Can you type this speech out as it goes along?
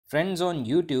Friends, on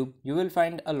YouTube, you will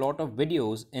find a lot of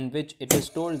videos in which it is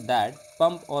told that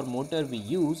pump or motor we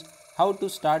use, how to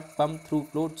start pump through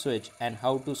float switch and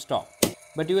how to stop.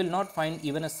 But you will not find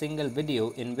even a single video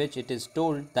in which it is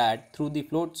told that through the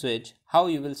float switch, how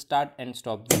you will start and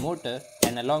stop the motor,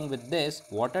 and along with this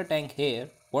water tank here,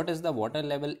 what is the water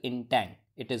level in tank,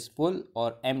 it is full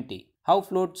or empty. How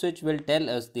float switch will tell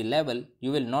us the level,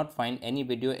 you will not find any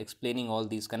video explaining all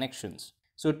these connections.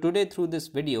 So today through this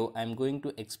video I am going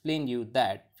to explain you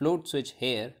that float switch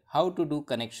here, how to do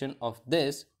connection of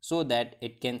this so that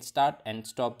it can start and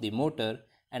stop the motor,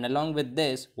 and along with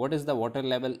this what is the water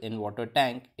level in water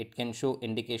tank, it can show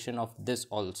indication of this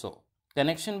also.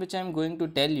 Connection which I am going to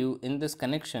tell you in this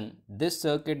connection, this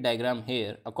circuit diagram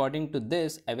here, according to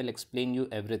this I will explain you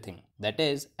everything. That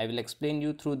is, I will explain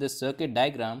you through this circuit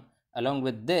diagram. Along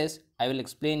with this I will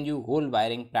explain you whole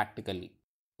wiring practically.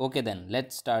 Okay, then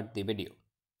let's start the video.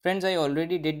 Friends, I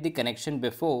already did the connection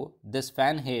before. This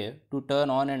fan here, to turn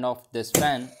on and off this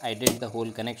fan, I did the whole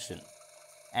connection.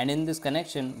 And in this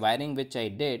connection, wiring which I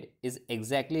did is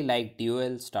exactly like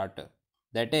DOL starter.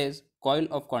 That is, coil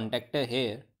of contactor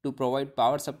here to provide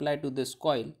power supply to this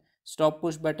coil, stop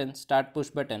push button, start push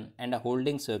button, and a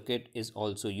holding circuit is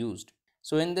also used.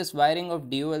 So in this wiring of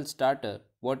DOL starter,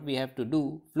 what we have to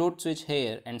do, float switch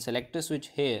here and selector switch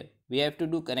here, we have to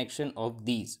do connection of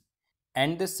these.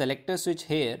 And this selector switch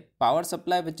here, power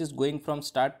supply which is going from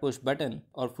start push button,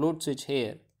 or float switch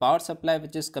here, power supply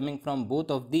which is coming from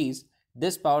both of these,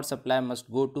 this power supply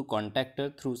must go to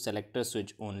contactor through selector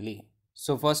switch only.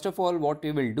 So first of all what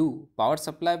we will do, power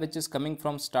supply which is coming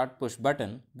from start push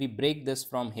button, we break this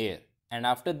from here, and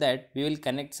after that we will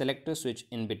connect selector switch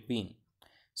in between.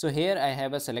 So here I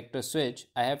have a selector switch,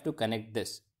 I have to connect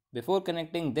this. Before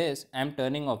connecting this, I am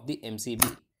turning off the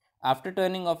MCB. After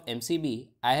turning off MCB,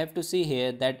 I have to see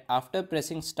here that after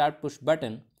pressing start push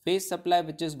button, phase supply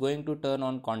which is going to turn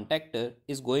on contactor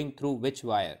is going through which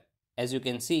wire. As you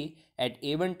can see, at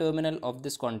A1 terminal of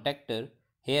this contactor,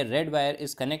 here red wire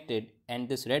is connected and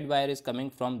this red wire is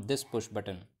coming from this push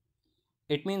button.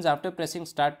 It means after pressing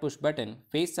start push button,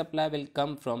 phase supply will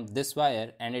come from this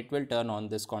wire and it will turn on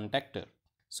this contactor.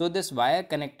 So this wire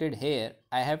connected here,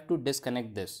 I have to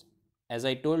disconnect this. As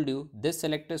I told you, this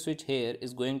selector switch here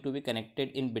is going to be connected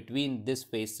in between this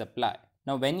phase supply.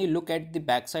 Now when you look at the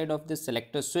backside of this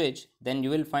selector switch, then you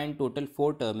will find total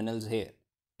 4 terminals here.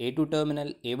 A2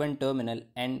 terminal, A1 terminal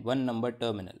and 1 number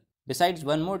terminal. Besides,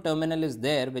 one more terminal is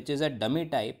there which is a dummy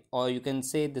type, or you can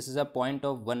say this is a point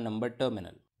of 1 number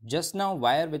terminal. Just now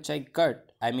wire which I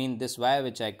cut, this wire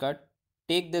which I cut,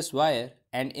 take this wire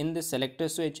and in this selector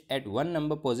switch at 1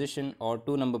 number position or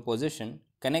 2 number position,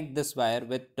 connect this wire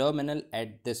with terminal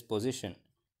at this position.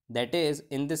 That is,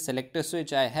 in this selector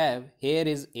switch I have, here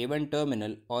is A1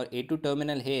 terminal or A2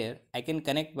 terminal here, I can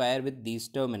connect wire with these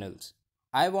terminals.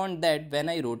 I want that when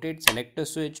I rotate selector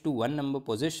switch to 1 number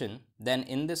position, then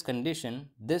in this condition,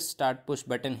 this start push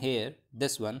button here,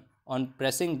 this one, on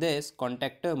pressing this,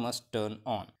 contactor must turn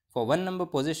on. For 1 number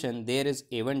position, there is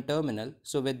A1 terminal,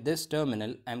 so with this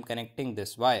terminal, I am connecting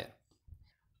this wire.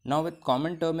 Now with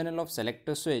common terminal of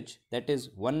selector switch, that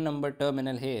is 1 number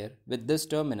terminal here, with this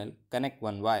terminal connect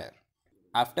one wire.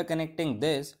 After connecting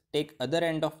this, take other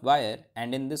end of wire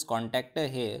and in this contactor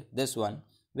here, this one,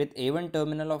 with A1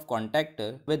 terminal of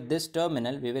contactor, with this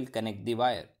terminal we will connect the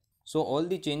wire. So all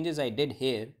the changes I did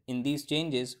here, in these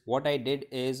changes what I did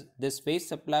is this phase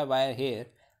supply wire here,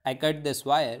 I cut this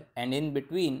wire and in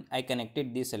between I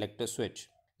connected the selector switch.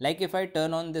 Like if I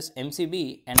turn on this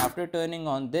MCB and after turning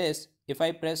on this, if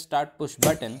I press start push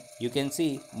button, you can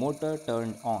see motor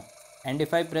turned on. And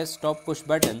if I press stop push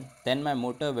button, then my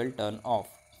motor will turn off.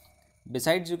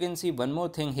 Besides, you can see one more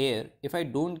thing here. If I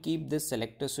don't keep this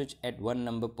selector switch at 1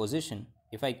 number position,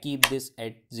 if I keep this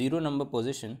at 0 number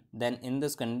position, then in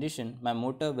this condition my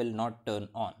motor will not turn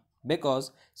on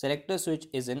because selector switch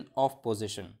is in off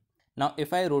position. Now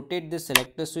if I rotate this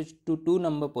selector switch to 2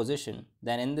 number position,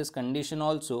 then in this condition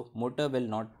also motor will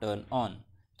not turn on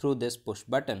through this push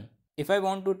button. If I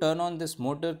want to turn on this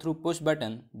motor through push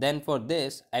button, then for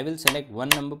this I will select 1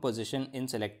 number position in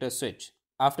selector switch.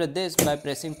 After this, by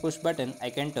pressing push button,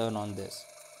 I can turn on this.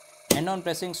 And on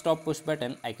pressing stop push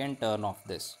button, I can turn off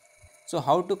this. So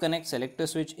how to connect selector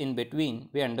switch in between,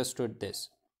 we understood this.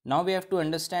 Now we have to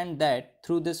understand that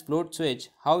through this float switch,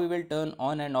 how we will turn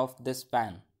on and off this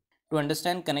fan. To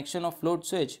understand connection of float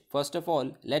switch, first of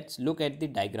all, let's look at the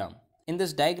diagram. In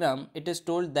this diagram, it is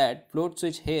told that float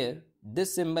switch here,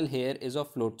 this symbol here is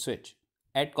of float switch.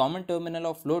 At common terminal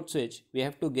of float switch, we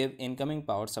have to give incoming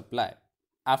power supply.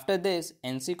 After this,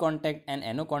 NC contact and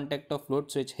NO contact of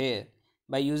float switch here,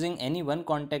 By using any one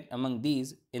contact among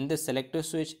these in the selector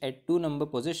switch at 2 number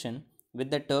position, with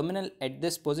the terminal at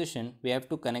this position, we have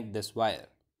to connect this wire.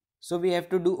 So we have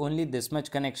to do only this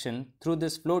much connection through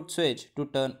this float switch to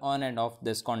turn on and off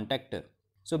this contactor.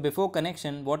 So before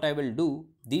connection, what I will do,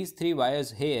 these 3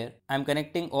 wires here, I am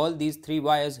connecting all these 3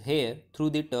 wires here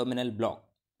through the terminal block.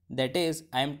 That is,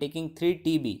 I am taking 3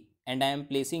 TB and I am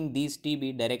placing these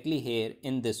TB directly here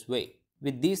in this way.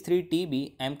 With these 3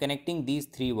 TB, I am connecting these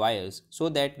 3 wires so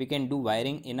that we can do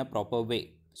wiring in a proper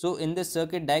way. So in this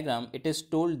circuit diagram, it is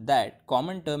told that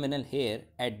common terminal here,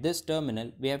 at this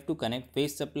terminal we have to connect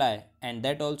phase supply, and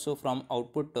that also from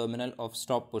output terminal of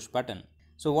stop push button.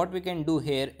 So what we can do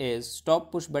here is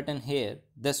stop push button here,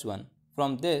 this one.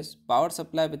 From this power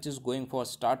supply which is going for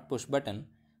start push button,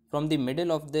 from the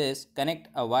middle of this connect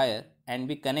a wire and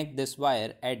we connect this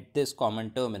wire at this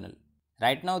common terminal.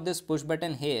 Right now this push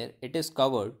button here, it is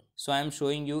covered, so I am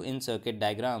showing you in circuit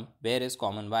diagram where is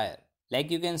common wire. Like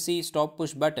you can see stop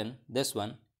push button, this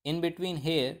one, in between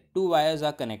here 2 wires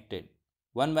are connected.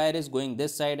 One wire is going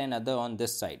this side and other on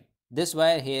this side. This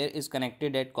wire here is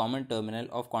connected at common terminal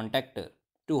of contactor.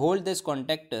 To hold this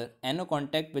contactor, NO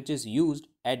contact which is used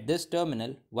at this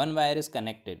terminal, one wire is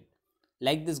connected.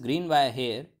 Like this green wire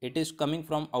here, it is coming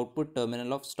from output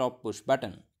terminal of stop push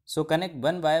button. So connect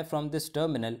one wire from this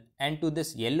terminal and to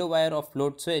this yellow wire of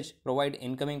float switch provide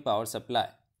incoming power supply.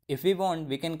 If we want,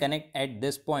 we can connect at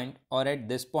this point or at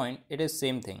this point, it is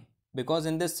same thing. Because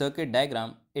in this circuit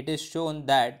diagram, it is shown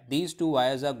that these 2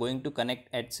 wires are going to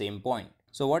connect at same point.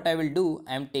 So what I will do,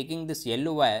 I am taking this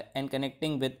yellow wire and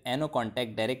connecting with NO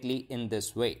contact directly in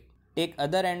this way. Take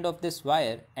other end of this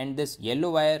wire and this yellow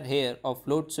wire here of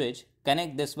float switch,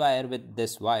 connect this wire with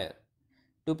this wire.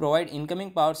 To provide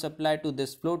incoming power supply to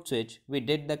this float switch, we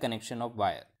did the connection of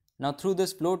wire. Now through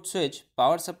this float switch,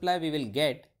 power supply we will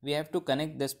get, we have to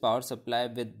connect this power supply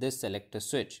with this selector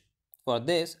switch. For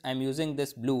this, I am using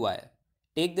this blue wire.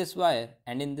 Take this wire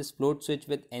and in this float switch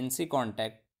with NC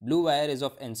contact, blue wire is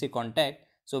of NC contact,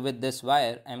 so with this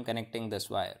wire, I am connecting this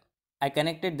wire. I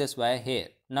connected this wire here.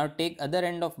 Now take other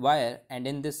end of wire and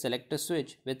in this selector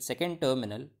switch with second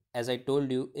terminal, as I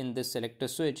told you in this selector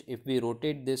switch, if we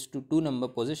rotate this to 2 number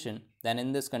position, then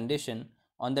in this condition,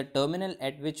 on the terminal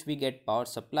at which we get power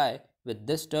supply, with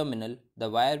this terminal, the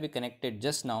wire we connected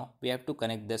just now, we have to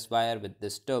connect this wire with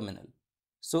this terminal.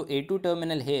 So A2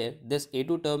 terminal here, this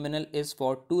A2 terminal is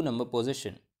for 2 number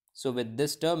position. So with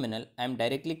this terminal, I am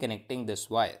directly connecting this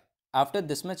wire. After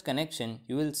this much connection,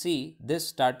 you will see this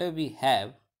starter we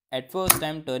have. At first I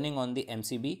am turning on the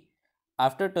MCB.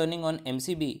 After turning on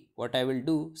MCB, what I will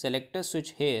do, selector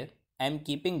switch here, I am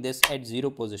keeping this at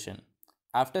 0 position.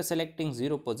 After selecting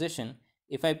 0 position,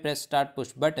 if I press start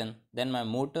push button, then my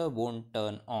motor won't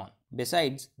turn on.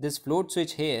 Besides, this float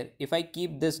switch here, if I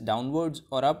keep this downwards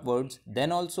or upwards,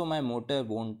 then also my motor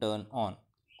won't turn on.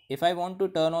 If I want to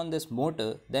turn on this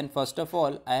motor, then first of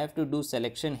all, I have to do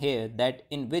selection here that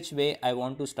in which way I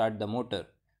want to start the motor,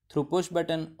 through push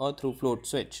button or through float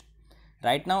switch.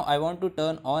 Right now I want to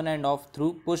turn on and off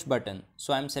through push button,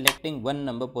 so I am selecting 1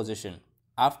 number position.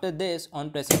 After this, on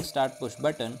pressing start push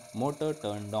button, motor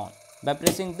turned on. By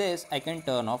pressing this, I can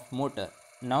turn off motor.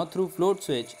 Now through float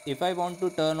switch, if I want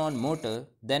to turn on motor,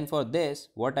 then for this,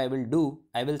 what I will do,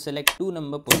 I will select 2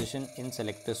 number position in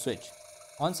selector switch.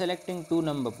 On selecting 2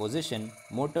 number position,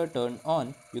 motor turned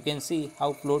on. You can see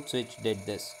how float switch did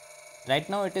this. Right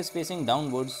now it is facing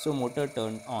downwards, so motor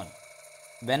turned on.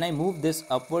 When I move this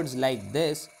upwards like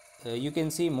this, you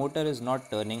can see motor is not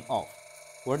turning off.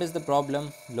 What is the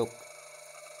problem? Look.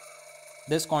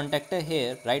 This contactor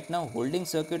here, right now holding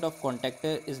circuit of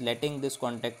contactor is letting this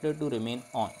contactor to remain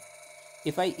on.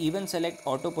 If I even select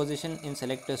auto position in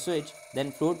selector switch,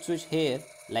 then float switch here,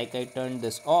 like I turned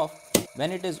this off,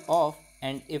 when it is off,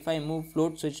 and if I move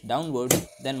float switch downwards,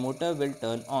 then motor will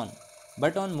turn on.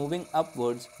 But on moving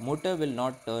upwards, motor will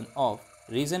not turn off.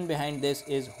 Reason behind this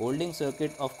is holding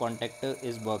circuit of contactor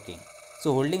is working.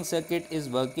 So holding circuit is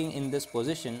working in this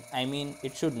position, I mean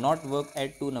it should not work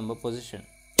at 2 number position.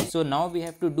 So now we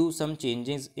have to do some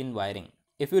changes in wiring.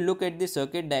 If you look at the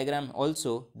circuit diagram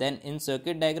also, then in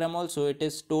circuit diagram also it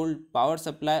is told power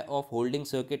supply of holding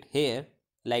circuit here,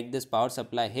 like this power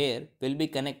supply here, will be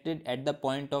connected at the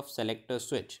point of selector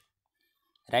switch.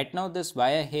 Right now this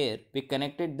wire here, we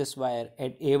connected this wire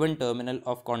at A1 terminal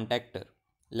of contactor.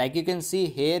 Like you can see,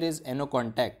 here is NO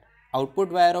contact. Output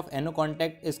wire of NO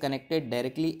contact is connected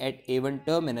directly at A1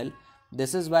 terminal.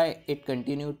 This is why it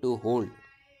continued to hold.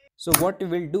 So what we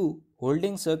will do,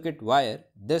 holding circuit wire,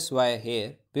 this wire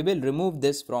here, we will remove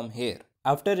this from here.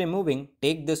 After removing,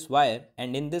 take this wire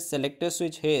and in this selector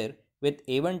switch here with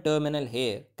A1 terminal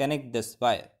here, connect this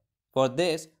wire. For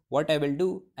this, what I will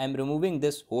do, I am removing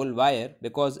this whole wire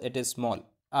because it is small.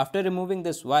 After removing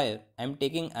this wire, I am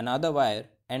taking another wire,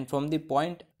 and from the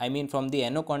from the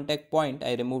NO contact point,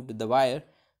 I removed the wire.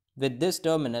 With this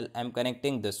terminal, I am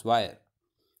connecting this wire.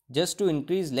 Just to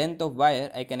increase length of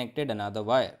wire, I connected another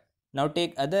wire. Now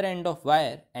take other end of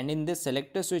wire, and in this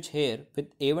selector switch here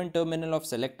with A1 terminal of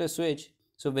selector switch,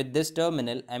 so with this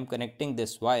terminal I am connecting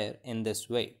this wire in this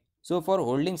way. So for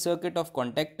holding circuit of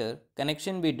contactor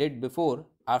connection we did before,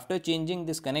 after changing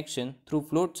this connection through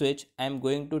float switch, I am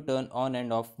going to turn on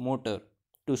and off motor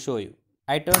to show you.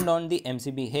 I turned on the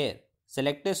MCB here.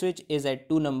 Selector switch is at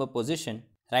 2 number position.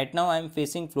 Right now I am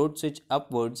facing float switch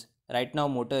upwards. Right now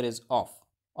motor is off.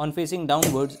 On facing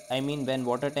downwards, I mean when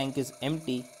water tank is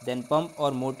empty, then pump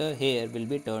or motor here will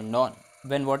be turned on.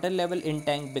 When water level in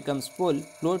tank becomes full,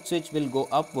 float switch will go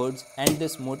upwards and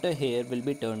this motor here will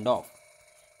be turned off.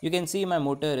 You can see my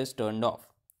motor is turned off.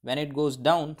 When it goes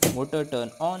down, motor turn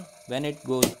on. When it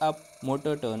goes up,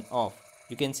 motor turn off.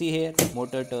 You can see here,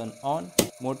 motor turn on,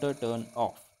 motor turn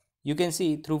off. You can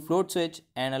see through float switch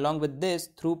and along with this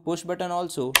through push button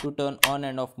also to turn on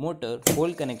and off motor,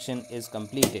 whole connection is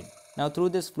completed. Now through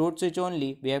this float switch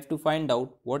only, we have to find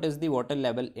out what is the water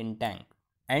level in tank.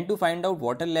 And to find out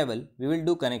water level, we will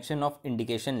do connection of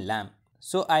indication lamp.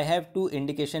 So I have two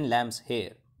indication lamps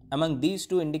here. Among these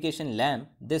two indication lamp,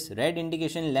 this red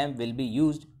indication lamp will be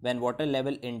used when water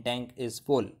level in tank is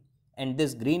full. And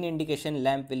this green indication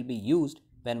lamp will be used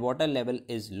when water level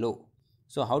is low.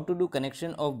 So how to do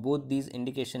connection of both these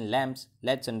indication lamps?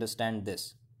 Let's understand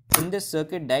this. In this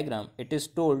circuit diagram, it is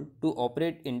told to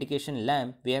operate indication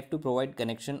lamp, we have to provide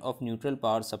connection of neutral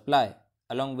power supply.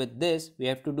 Along with this, we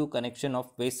have to do connection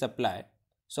of phase supply.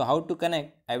 So how to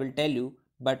connect, I will tell you,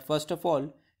 but first of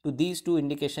all, to these two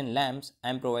indication lamps, I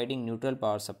am providing neutral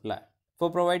power supply. For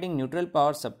providing neutral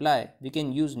power supply, we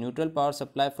can use neutral power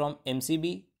supply from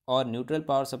MCB or neutral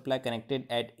power supply connected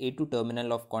at A2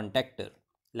 terminal of contactor.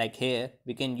 Like here,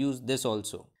 we can use this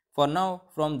also. For now,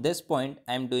 from this point,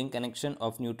 I am doing connection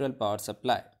of neutral power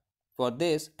supply. For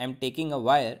this, I am taking a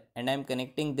wire and I am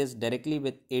connecting this directly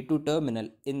with A2 terminal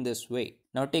in this way.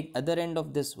 Now take other end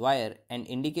of this wire and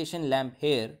indication lamp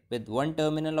here with one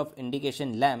terminal of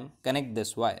indication lamp, connect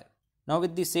this wire. Now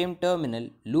with the same terminal,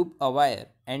 loop a wire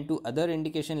and to other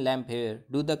indication lamp here,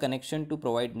 do the connection to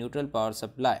provide neutral power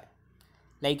supply.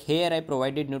 Like here, I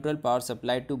provided neutral power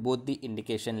supply to both the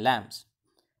indication lamps.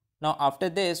 Now after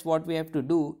this, what we have to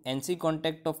do, NC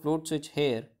contact of float switch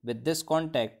here, with this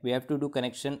contact we have to do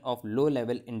connection of low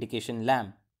level indication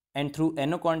lamp, and through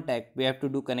NO contact we have to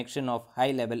do connection of high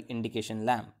level indication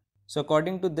lamp. So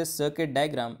according to this circuit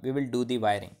diagram, we will do the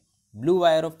wiring. Blue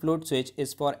wire of float switch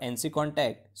is for NC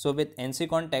contact, so with NC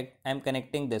contact I am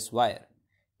connecting this wire.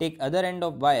 Take other end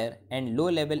of wire and low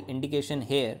level indication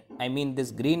here, I mean this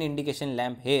green indication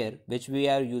lamp here which we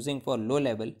are using for low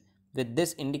level. With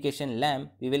this indication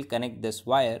lamp, we will connect this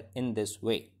wire in this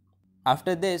way.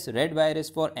 After this, red wire is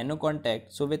for NO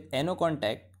contact, so with NO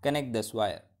contact, connect this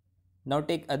wire. Now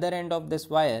take other end of this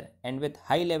wire and with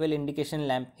high level indication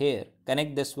lamp here,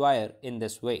 connect this wire in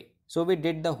this way. So we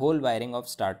did the whole wiring of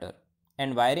starter.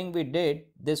 And wiring we did,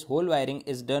 this whole wiring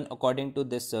is done according to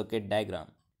this circuit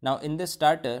diagram. Now in this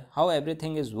starter, how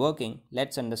everything is working,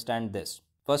 let's understand this.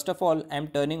 First of all, I am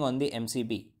turning on the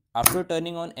MCB. After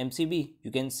turning on MCB,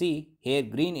 you can see here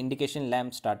green indication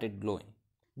lamp started glowing.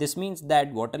 This means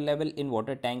that water level in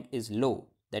water tank is low,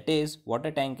 that is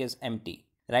water tank is empty.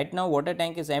 Right now water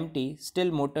tank is empty,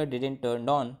 still motor didn't turn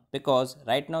on because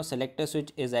right now selector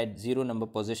switch is at 0 number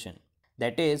position.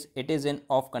 That is, it is in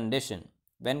off condition.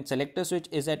 When selector switch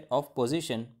is at off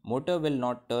position, motor will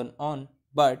not turn on,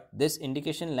 but this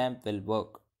indication lamp will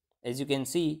work. As you can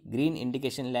see, green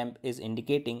indication lamp is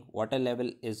indicating water level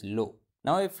is low.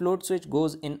 Now if float switch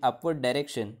goes in upward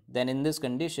direction, then in this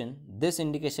condition, this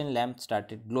indication lamp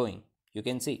started glowing. You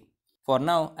can see. For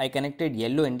now, I connected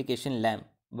yellow indication lamp.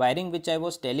 Wiring which I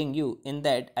was telling you, in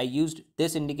that I used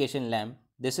this indication lamp.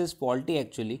 This is faulty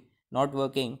actually, not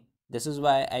working. This is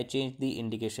why I changed the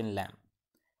indication lamp.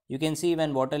 You can see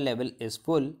when water level is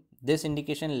full, this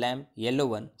indication lamp, yellow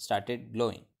one, started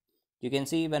glowing. You can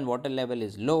see when water level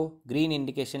is low, green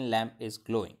indication lamp is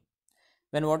glowing.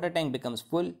 When water tank becomes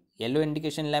full, yellow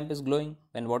indication lamp is glowing.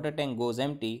 When water tank goes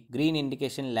empty, green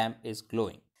indication lamp is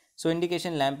glowing. So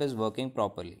indication lamp is working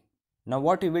properly. Now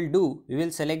what we will do, we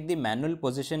will select the manual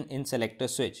position in selector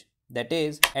switch. That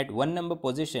is, at 1 number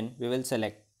position, we will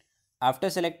select. After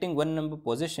selecting 1 number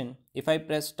position, if I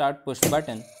press start push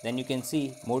button, then you can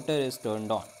see motor is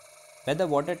turned on. Whether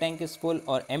water tank is full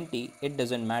or empty, it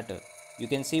doesn't matter. You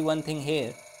can see one thing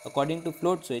here, according to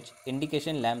float switch,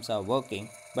 indication lamps are working,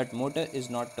 but motor is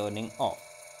not turning off.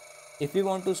 If we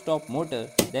want to stop motor,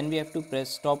 then we have to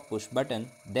press stop push button,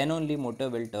 then only motor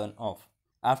will turn off.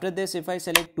 After this, if I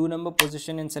select 2 number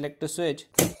position in selector switch,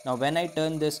 now when I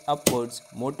turn this upwards,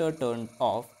 motor turned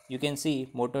off. You can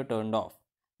see motor turned off.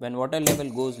 When water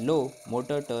level goes low,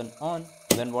 motor turn on.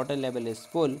 When water level is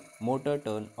full, motor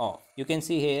turn off. You can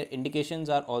see here indications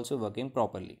are also working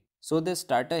properly. So this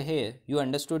starter here, you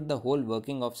understood the whole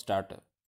working of starter.